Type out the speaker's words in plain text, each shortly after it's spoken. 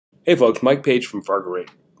Hey folks, Mike Page from Fargo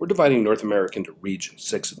Rate. We're dividing North America into regions,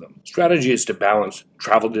 6 of them. Strategy is to balance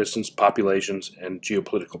travel distance, populations, and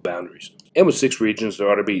geopolitical boundaries. And with 6 regions, there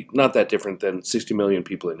ought to be not that different than 60 million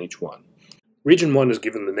people in each one. Region 1 is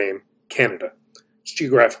given the name Canada. It's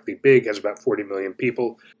geographically big, has about 40 million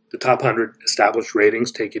people. The top 100 established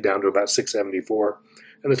ratings take you down to about 674,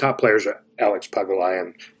 and the top players are Alex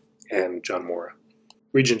Pagulayan and John Mora.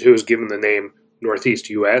 Region 2 is given the name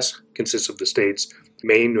Northeast U.S., consists of the states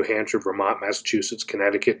Maine, New Hampshire, Vermont, Massachusetts,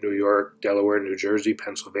 Connecticut, New York, Delaware, New Jersey,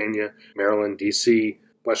 Pennsylvania, Maryland, D.C.,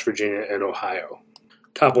 West Virginia, and Ohio.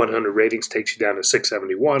 Top 100 ratings takes you down to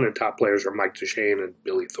 671, and top players are Mike Duchesne and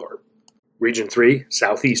Billy Thorpe. Region 3,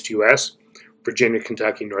 Southeast U.S., Virginia,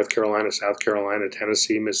 Kentucky, North Carolina, South Carolina,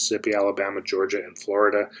 Tennessee, Mississippi, Alabama, Georgia, and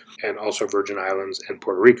Florida, and also Virgin Islands and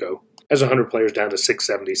Puerto Rico, has 100 players down to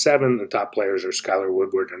 677. The top players are Skylar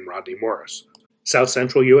Woodward and Rodney Morris. South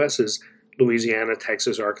Central U.S. is Louisiana,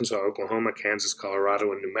 Texas, Arkansas, Oklahoma, Kansas,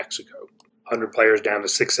 Colorado, and New Mexico. 100 players down to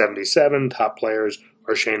 677. Top players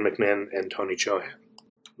are Shane McMahon and Tony Chohan.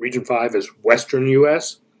 Region 5 is Western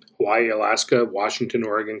U.S., Hawaii, Alaska, Washington,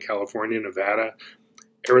 Oregon, California, Nevada,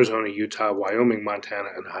 Arizona, Utah, Wyoming, Montana,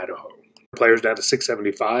 and Idaho. Players down to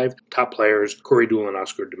 675. Top players, Corey Deuel and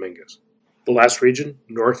Oscar Dominguez. The last region,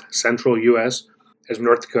 North Central U.S., has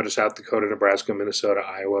North Dakota, South Dakota, Nebraska, Minnesota,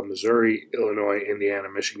 Iowa, Missouri, Illinois, Indiana,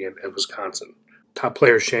 Michigan, and Wisconsin. Top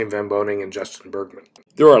players Shane Van Boning and Justin Bergman.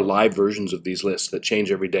 There are live versions of these lists that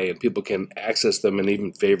change every day, and people can access them and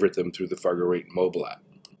even favorite them through the Fargo Rate mobile app.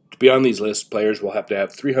 To be on these lists, players will have to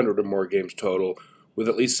have 300 or more games total, with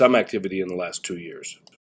at least some activity in the last 2 years.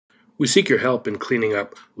 We seek your help in cleaning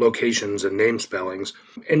up locations and name spellings,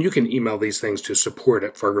 and you can email these things to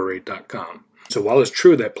support@fargorate.com. So while it's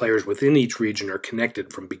true that players within each region are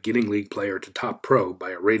connected from beginning league player to top pro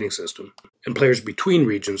by a rating system, and players between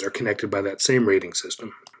regions are connected by that same rating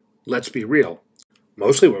system, let's be real.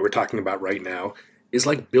 Mostly what we're talking about right now is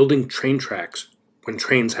like building train tracks when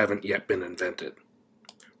trains haven't yet been invented.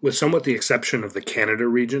 With somewhat the exception of the Canada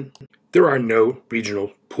region, there are no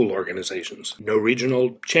regional pool organizations, no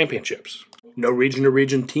regional championships, no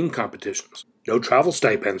region-to-region team competitions, no travel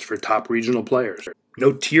stipends for top regional players,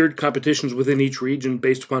 no tiered competitions within each region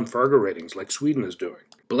based upon Fargo ratings like Sweden is doing.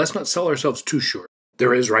 But let's not sell ourselves too short.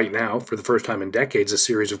 There is right now, for the first time in decades, a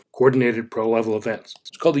series of coordinated pro-level events.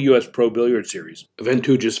 It's called the U.S. Pro Billiard Series. Event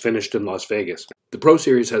 2 just finished in Las Vegas. The Pro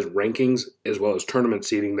Series has rankings as well as tournament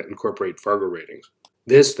seeding that incorporate Fargo ratings.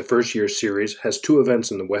 This, the first year series, has 2 events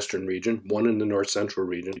in the Western region, one in the North Central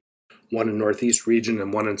region, one in Northeast region,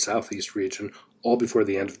 and one in Southeast region, all before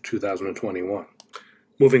the end of 2021.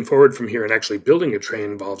 Moving forward from here and actually building a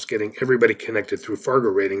train involves getting everybody connected through Fargo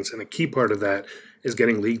ratings, and a key part of that is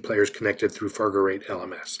getting league players connected through Fargo Rate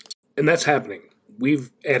LMS. And that's happening.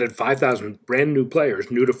 We've added 5,000 brand new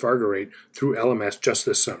players new to Fargo Rate through LMS just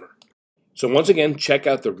this summer. So once again, check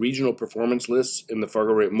out the regional performance lists in the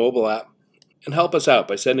Fargo Rate mobile app, and help us out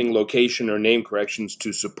by sending location or name corrections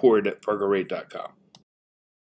to support@fargorate.com.